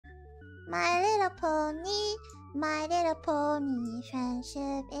My little pony, my little pony,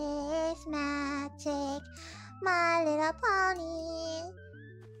 friendship is magic. My little pony.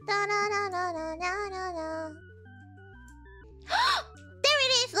 Da da da da da da da da. There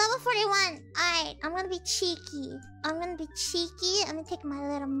it is, level 41. Alright, I'm gonna be cheeky. I'm gonna take my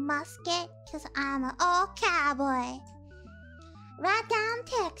little musket, cause I'm an old cowboy. Right down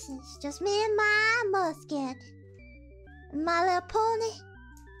Texas, just me and my musket. My little pony.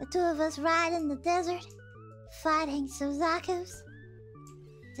 The two of us ride in the desert, fighting Suzakus,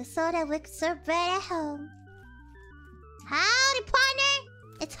 just so that we could serve bread at home. Howdy, partner!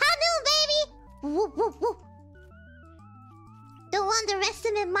 It's hot noon, baby! Woo, woo, woo. Don't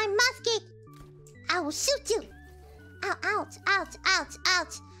underestimate my musket! I will shoot you! Ow, ouch, ouch, ouch,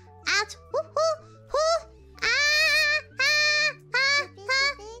 ouch! Ouch! Woo, woo, woo! Ah! Ah! Ah!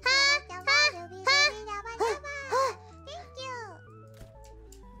 Ah! Ah! Ah! Thank you!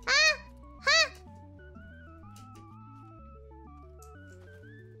 Ah! Ah!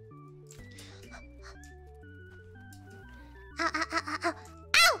 Ow, ow, ow, ow, ow!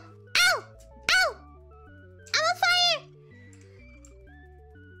 Ow! Ow! Ow! I'm on fire!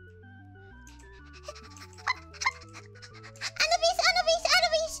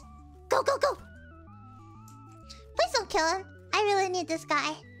 Enemies! Go, go, go! Please don't kill him. I really need this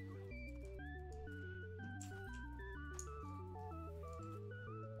guy.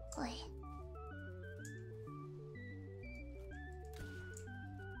 Wait.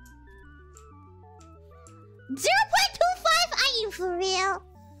 0.25? Are you for real?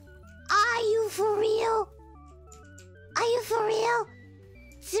 Are you for real? Are you for real?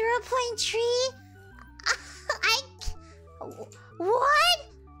 0.3? What?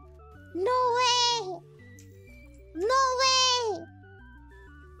 No way! No way!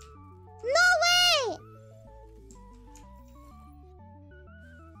 No way!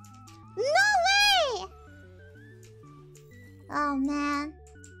 No way! Oh man,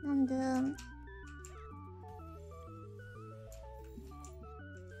 I'm doomed.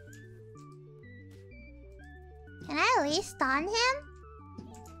 Can I at least stun him?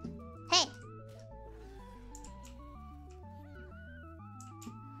 Hey!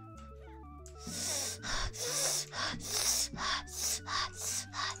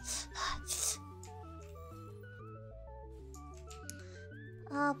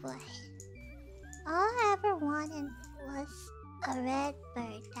 Oh boy. All I ever wanted was a red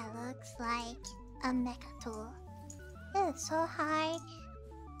bird that looks like a mecha tool. It is so hard.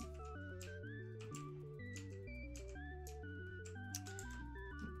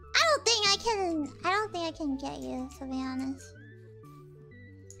 I don't think I can get you, to be honest.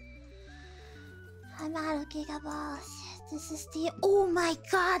 I'm out of gigaballs. This is the... Oh my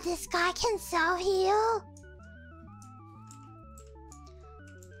god, this guy can self-heal?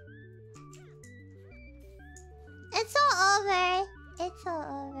 It's all over. It's all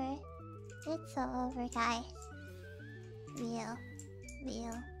over. It's all over, guys. Real.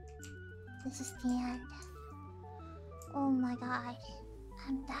 This is the end. Oh my god.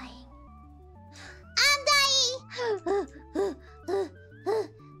 I'm dying.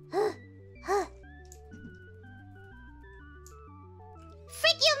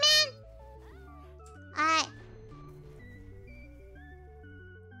 Freak you, man! Alright.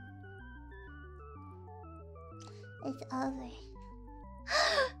 It's over.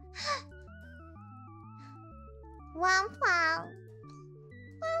 Womp womp.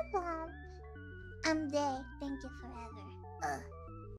 Womp womp. I'm dead.